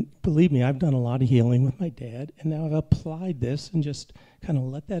 And believe me, I've done a lot of healing with my dad, and now I've applied this and just kind of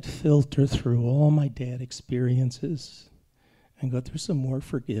let that filter through all my dad experiences and go through some more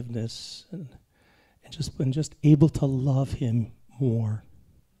forgiveness and just been just able to love him more,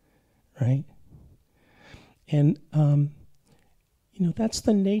 right? And, that's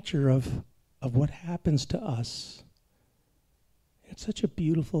the nature of what happens to us. It's such a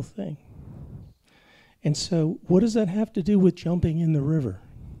beautiful thing. And so what does that have to do with jumping in the river?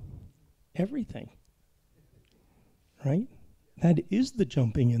 everything. Right? That is the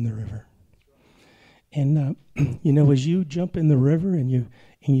jumping in the river. And as you jump in the river and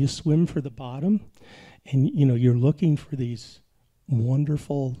you swim for the bottom, and you're looking for these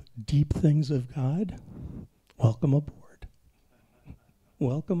wonderful deep things of God, welcome aboard.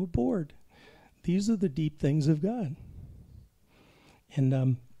 Welcome aboard. These are the deep things of God.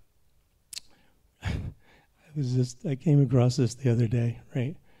 And I came across this the other day,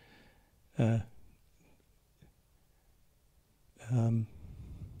 right?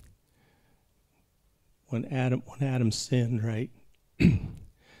 When Adam sinned, right,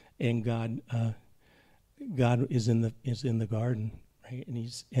 and God is in the garden, right,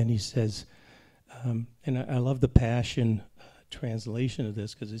 and he says, and I love the Passion translation of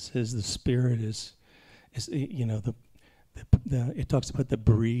this, because it says the Spirit is it talks about the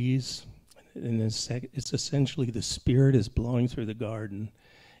breeze, and it's essentially the Spirit is blowing through the garden,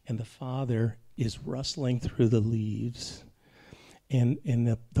 and the Father is rustling through the leaves.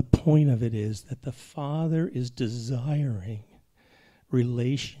 And the point of it is that the Father is desiring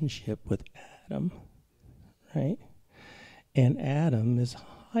relationship with Adam, right? And Adam is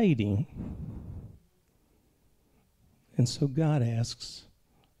hiding. And so God asks,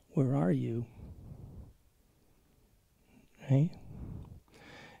 where are you? Right?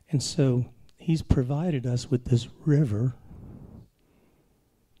 And so he's provided us with this river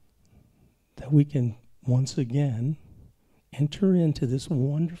that we can once again enter into this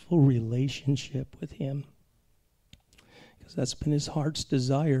wonderful relationship with him, because that's been his heart's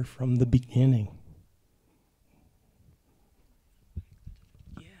desire from the beginning.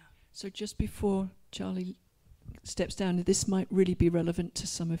 Yeah. So just before Charlie steps down, this might really be relevant to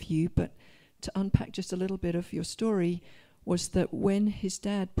some of you, but to unpack just a little bit of your story was that when his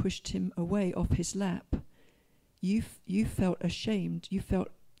dad pushed him away off his lap, you felt ashamed. You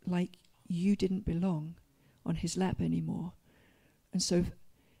felt like you didn't belong on his lap anymore. And so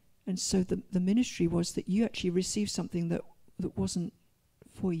the ministry was that you actually received something that wasn't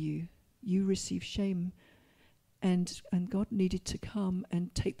for you. You received shame, and God needed to come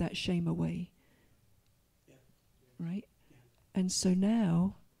and take that shame away. Yeah. Right? Yeah. And so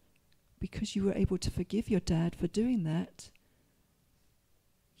now, because you were able to forgive your dad for doing that,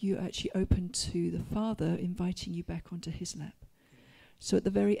 you're actually open to the Father inviting you back onto his lap. So at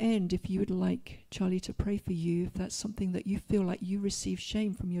the very end, if you would like Charlie to pray for you, if that's something that you feel like you received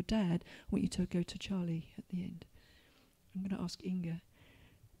shame from your dad, I want you to go to Charlie at the end. I'm going to ask Inga.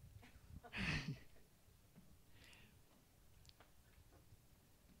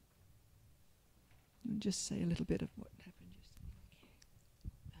 And just say a little bit of what happened.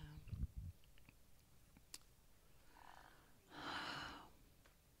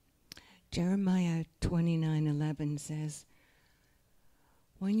 Jeremiah 29:11 says,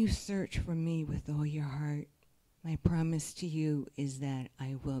 when you search for me with all your heart, my promise to you is that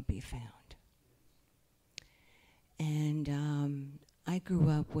I will be found. And I grew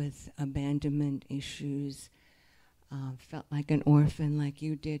up with abandonment issues, felt like an orphan like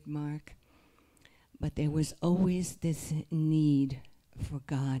you did, Mark. But there was always this need for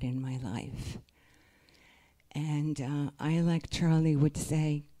God in my life. And I, like Charlie, would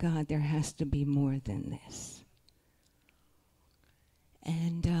say, God, there has to be more than this.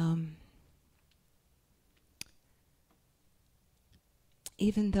 And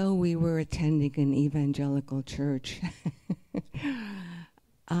even though we were attending an evangelical church,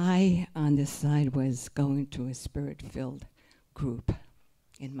 I, on this side, was going to a spirit-filled group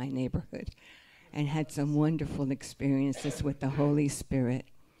in my neighborhood and had some wonderful experiences with the Holy Spirit.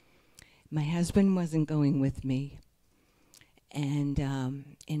 My husband wasn't going with me. And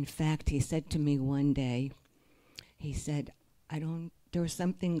in fact, he said to me one day, he said, there was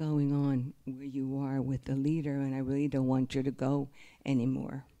something going on where you are with the leader, and I really don't want you to go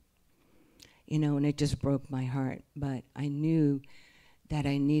anymore. And it just broke my heart. But I knew that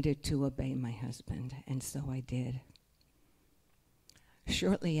I needed to obey my husband, and so I did.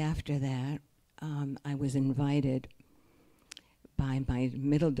 Shortly after that, I was invited by my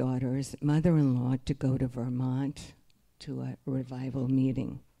middle daughter's mother-in-law to go to Vermont to a revival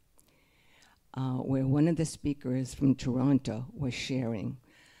meeting, where one of the speakers from Toronto was sharing.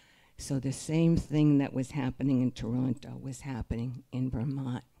 So the same thing that was happening in Toronto was happening in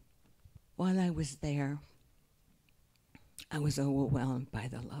Vermont. While I was there, I was overwhelmed by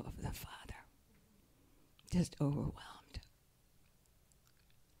the love of the Father. Just overwhelmed.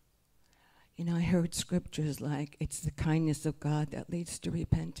 I heard scriptures like, it's the kindness of God that leads to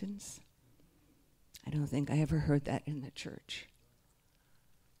repentance. I don't think I ever heard that in the church.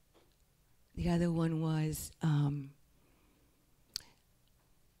 The other one was,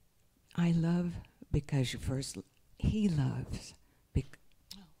 I love because you first, he loves.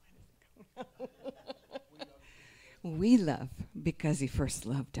 We love because he first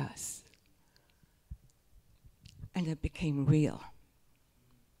loved us. And it became real.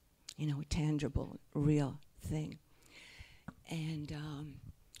 You know, a tangible, real thing. And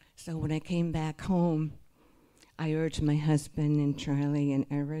so when I came back home, I urged my husband and Charlie and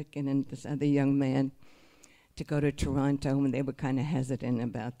Eric and then this other young man to go to Toronto, and they were kind of hesitant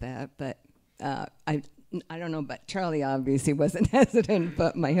about that. But I don't know, but Charlie obviously wasn't hesitant,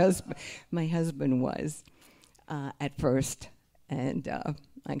 but my husband was at first. And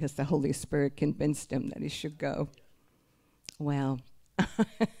I guess the Holy Spirit convinced him that he should go. Well,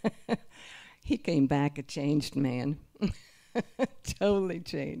 he came back a changed man. Totally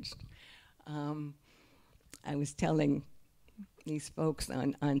changed. I was telling these folks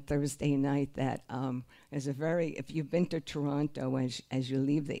on Thursday night that there's a very, if you've been to Toronto, as you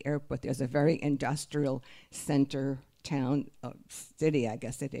leave the airport, there's a very industrial center town, city, I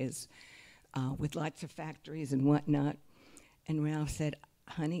guess it is, with lots of factories and whatnot. And Ralph said,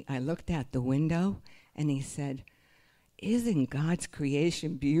 honey, I looked out the window, and he said, isn't God's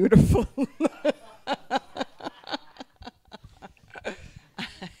creation beautiful?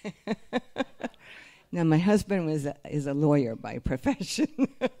 Now, my husband is a lawyer by profession.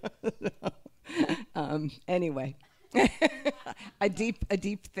 Anyway, a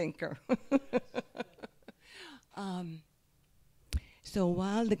deep thinker. So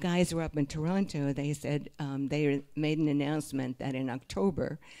while the guys were up in Toronto, they said they made an announcement that in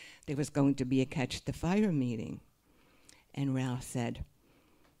October there was going to be a Catch the Fire meeting. And Ralph said,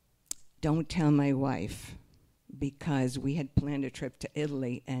 don't tell my wife, because we had planned a trip to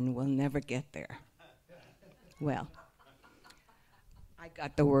Italy and we'll never get there. Well, I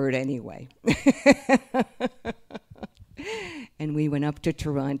got the word anyway. And we went up to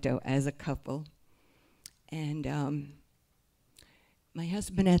Toronto as a couple. And my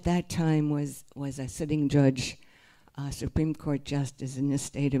husband at that time was a sitting judge, Supreme Court justice in the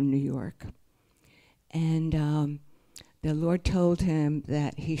state of New York. And the Lord told him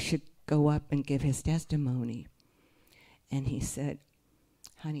that he should go up and give his testimony. And he said,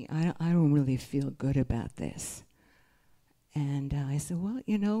 honey, I don't really feel good about this. And I said, well,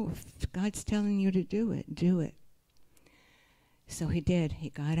 you know, if God's telling you to do it, do it. So he did. He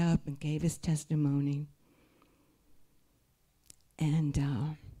got up and gave his testimony. And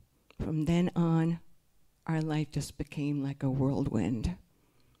from then on, our life just became like a whirlwind.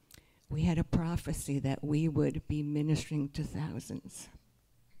 We had a prophecy that we would be ministering to thousands.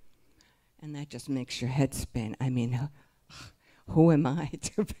 And that just makes your head spin. I mean, who am I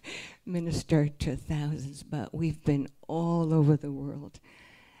to minister to thousands? But we've been all over the world.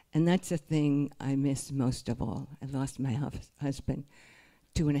 And that's the thing I miss most of all. I lost my husband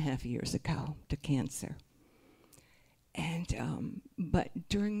 2.5 years ago to cancer. And but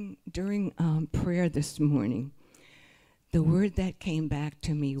during prayer this morning, the word that came back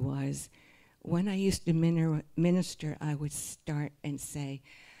to me was, when I used to minister, I would start and say,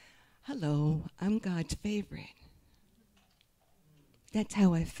 hello, I'm God's favorite. That's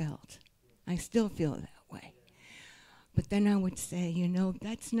how I felt. I still feel that way. But then I would say, you know,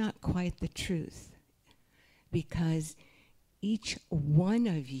 that's not quite the truth, because each one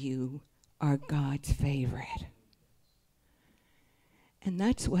of you are God's favorite. And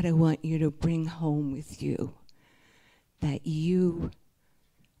that's what I want you to bring home with you, that you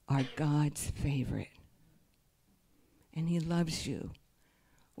are God's favorite. And he loves you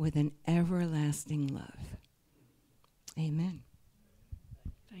with an everlasting love. Amen.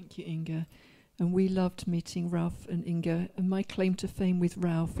 Thank you, Inga. And we loved meeting Ralph and Inga. And my claim to fame with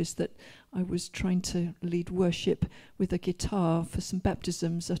Ralph is that I was trying to lead worship with a guitar for some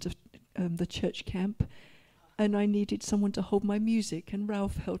baptisms at the church camp. And I needed someone to hold my music. And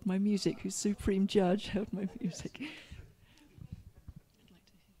Ralph held my music, who's supreme judge, held my music.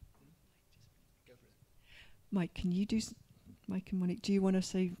 Mike, can you do... Mike and Monique, do you want to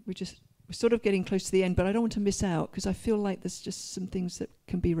say... We're sort of getting close to the end, but I don't want to miss out, because I feel like there's just some things that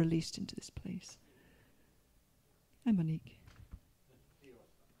can be released into this place. Hi, Monique.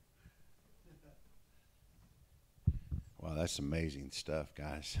 Wow, that's amazing stuff,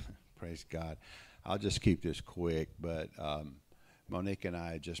 guys. Praise God. I'll just keep this quick, but Monique and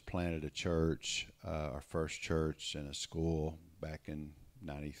I just planted a church, our first church in a school back in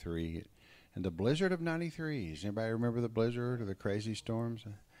 93. And the blizzard of 93. Does anybody remember the blizzard or the crazy storms?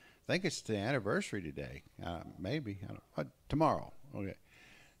 I think it's the anniversary today. Maybe. Tomorrow. Okay.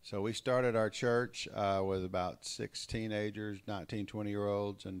 So we started our church with about 6 teenagers, 19,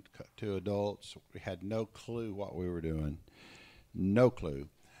 20-year-olds, and 2 adults. We had no clue what we were doing. No clue.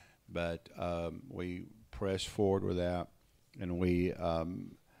 But we pressed forward with that, and we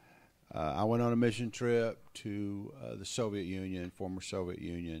I went on a mission trip to the Soviet Union, former Soviet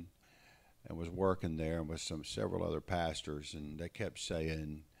Union, and was working there with several other pastors, and they kept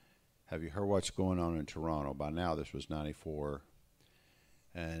saying, "Have you heard what's going on in Toronto?" By now, this was '94,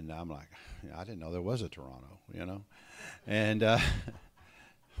 and I'm like, I didn't know there was a Toronto, you know, and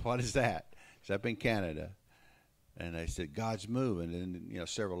what is that? It's up in Canada. And they said, God's moving. And, you know,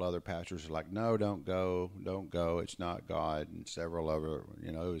 several other pastors are like, no, don't go, it's not God. And several other,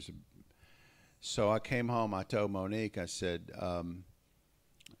 you know, it was. So I came home, I told Monique, I said,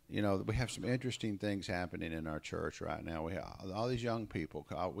 you know, we have some interesting things happening in our church right now. We have all these young people.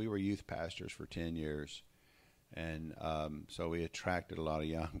 We were youth pastors for 10 years. And so we attracted a lot of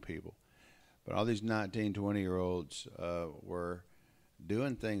young people. But all these 19, 20-year-olds were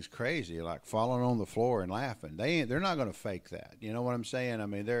doing things crazy, like falling on the floor and laughing. They're not going to fake that. You know what I'm saying? I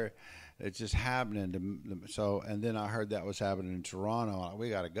mean, it's just happening to them. So, and then I heard that was happening in Toronto. Like,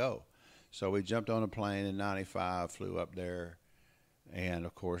 we got to go. So we jumped on a plane in '95, flew up there, and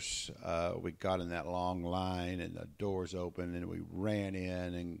of course we got in that long line, and the doors opened, and we ran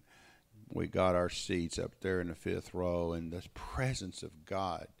in, and we got our seats up there in the 5th row, and the presence of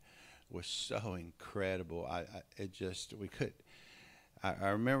God was so incredible. We could. I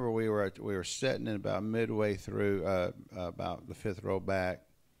remember we were sitting in about midway through, about the 5th row back,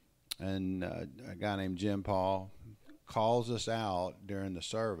 and a guy named Jim Paul calls us out during the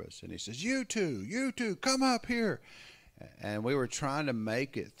service, and he says, you two, come up here. And we were trying to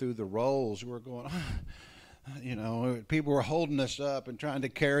make it through the rolls. We were going, you know, people were holding us up and trying to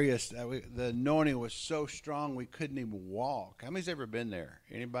carry us. The anointing was so strong we couldn't even walk. How many's ever been there?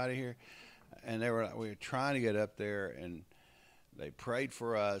 Anybody here? And we were trying to get up there, and they prayed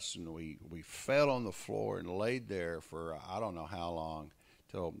for us, and we fell on the floor and laid there for I don't know how long,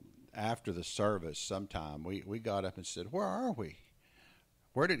 till after the service sometime. We got up and said, where are we?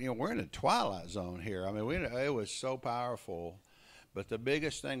 We're in a twilight zone here. I mean, it was so powerful. But the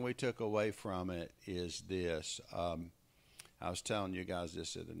biggest thing we took away from it is this. I was telling you guys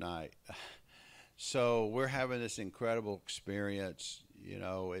this the other night. So we're having this incredible experience. You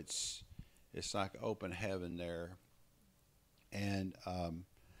know, it's like open heaven there. And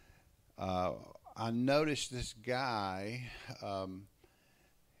I noticed this guy,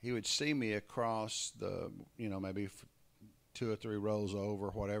 he would see me across the, you know, maybe 2 or 3 rows over,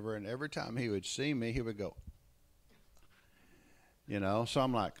 whatever, and every time he would see me, he would go, you know, so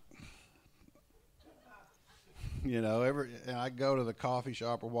I'm like, you know, and I'd go to the coffee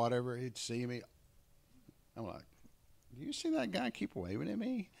shop or whatever, he'd see me. I'm like, do you see that guy keep waving at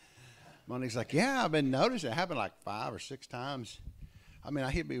me? Monique's like, yeah, I've been noticing. It happened like 5 or 6 times. I mean,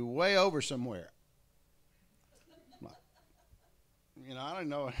 he'd be way over somewhere. Like, you know, I don't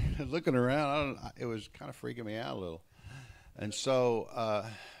know. Looking around, it was kind of freaking me out a little. And so,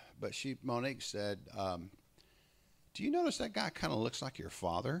 but Monique said, do you notice that guy kind of looks like your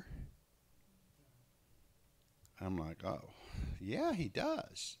father? I'm like, oh, yeah, he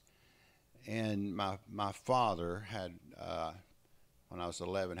does. And my father had, when I was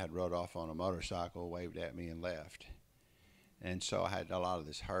 11, had rode off on a motorcycle, waved at me, and left. And so I had a lot of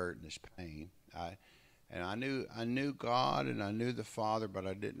this hurt and this pain. I knew God and I knew the Father, but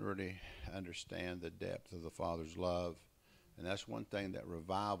I didn't really understand the depth of the Father's love. And that's one thing that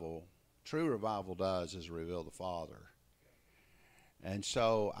true revival does, is reveal the Father. And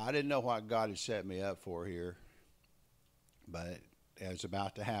so I didn't know what God had set me up for here, but it was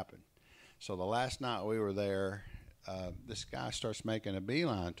about to happen. So the last night we were there, this guy starts making a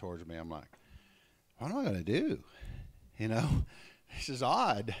beeline towards me. I'm like, what am I going to do? You know, this is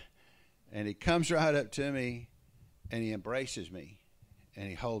odd. And he comes right up to me, and he embraces me, and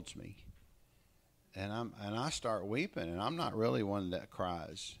he holds me. And I start weeping, and I'm not really one that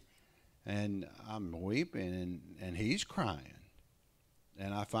cries. And I'm weeping, and he's crying.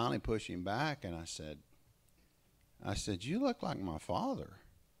 And I finally push him back, and I said, you look like my father.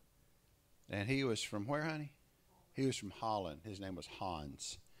 And he was from where, honey? He was from Holland. His name was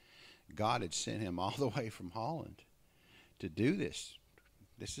Hans. God had sent him all the way from Holland to do this.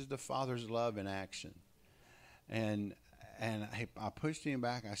 This is the Father's love in action. And I pushed him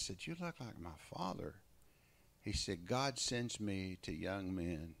back. I said, you look like my father. He said, God sends me to young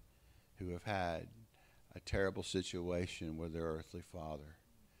men who have had a terrible situation with their earthly father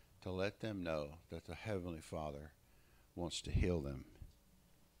to let them know that the Heavenly Father wants to heal them.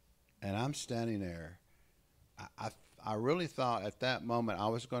 And I'm standing there. I really thought at that moment I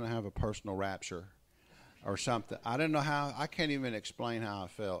was going to have a personal rapture or something. I didn't know how. I can't even explain how I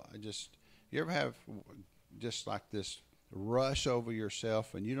felt. You ever have just like this rush over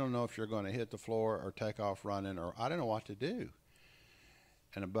yourself, and you don't know if you're going to hit the floor or take off running, or I don't know what to do.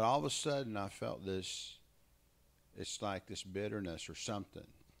 But all of a sudden I felt this, it's like this bitterness or something.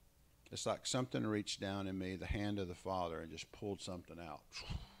 It's like something reached down in me, the hand of the Father, and just pulled something out.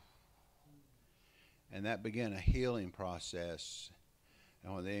 And that began a healing process.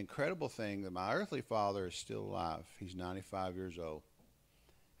 And the incredible thing that my earthly father is still alive. He's 95 years old.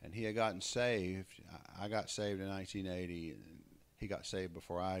 And he had gotten saved. I got saved in 1980, and he got saved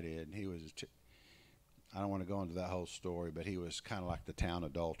before I did. And he was, I don't want to go into that whole story, but he was kind of like the town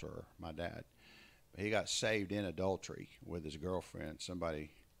adulterer, my dad. But he got saved in adultery with his girlfriend.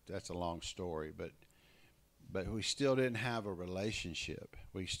 Somebody, that's a long story, but we still didn't have a relationship.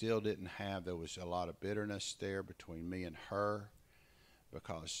 We still didn't have, there was a lot of bitterness there between me and her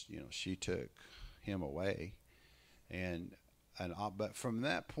because, she took him away. But from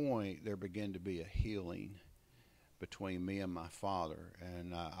that point, there began to be a healing between me and my father.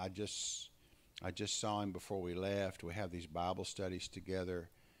 And I just saw him before we left. We have these Bible studies together.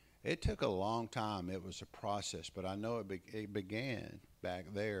 It took a long time. It was a process, but I know it began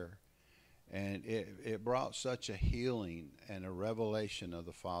back there. And it brought such a healing and a revelation of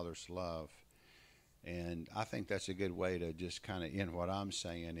the Father's love. And I think that's a good way to just kind of end what I'm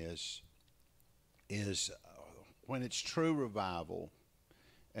saying is when it's true revival,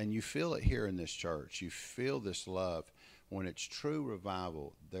 and you feel it here in this church, you feel this love. When it's true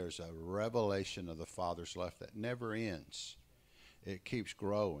revival, there's a revelation of the Father's love that never ends. It keeps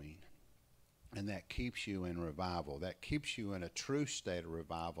growing. And that keeps you in revival. That keeps you in a true state of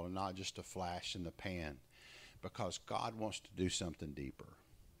revival and not just a flash in the pan, because God wants to do something deeper.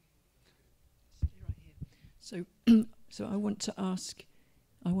 So I want to ask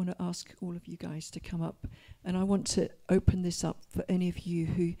all of you guys to come up, and I want to open this up for any of you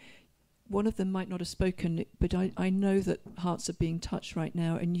who, one of them might not have spoken, but I know that hearts are being touched right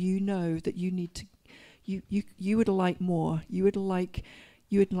now, and you know that you need to, you would like more. You would like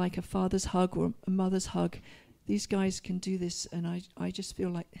a father's hug or a mother's hug. These guys can do this, and I just feel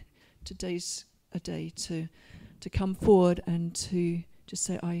like today's a day to come forward and to just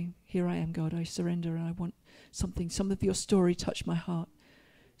say, here I am, God, I surrender, and I want something. Some of your story touched my heart.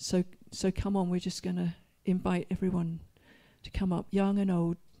 So come on, we're just going to invite everyone to come up, young and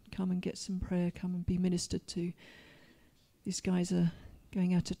old, come and get some prayer, come and be ministered to. These guys are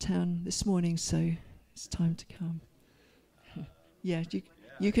going out of town this morning, so it's time to come. Yeah,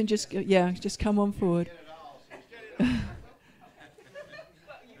 you can just go, just come on forward.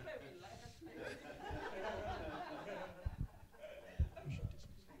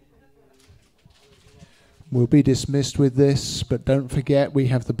 We'll be dismissed with this, but don't forget we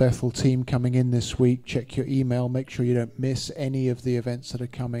have the Bethel team coming in this week. Check your email. Make sure you don't miss any of the events that are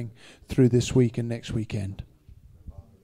coming through this week and next weekend.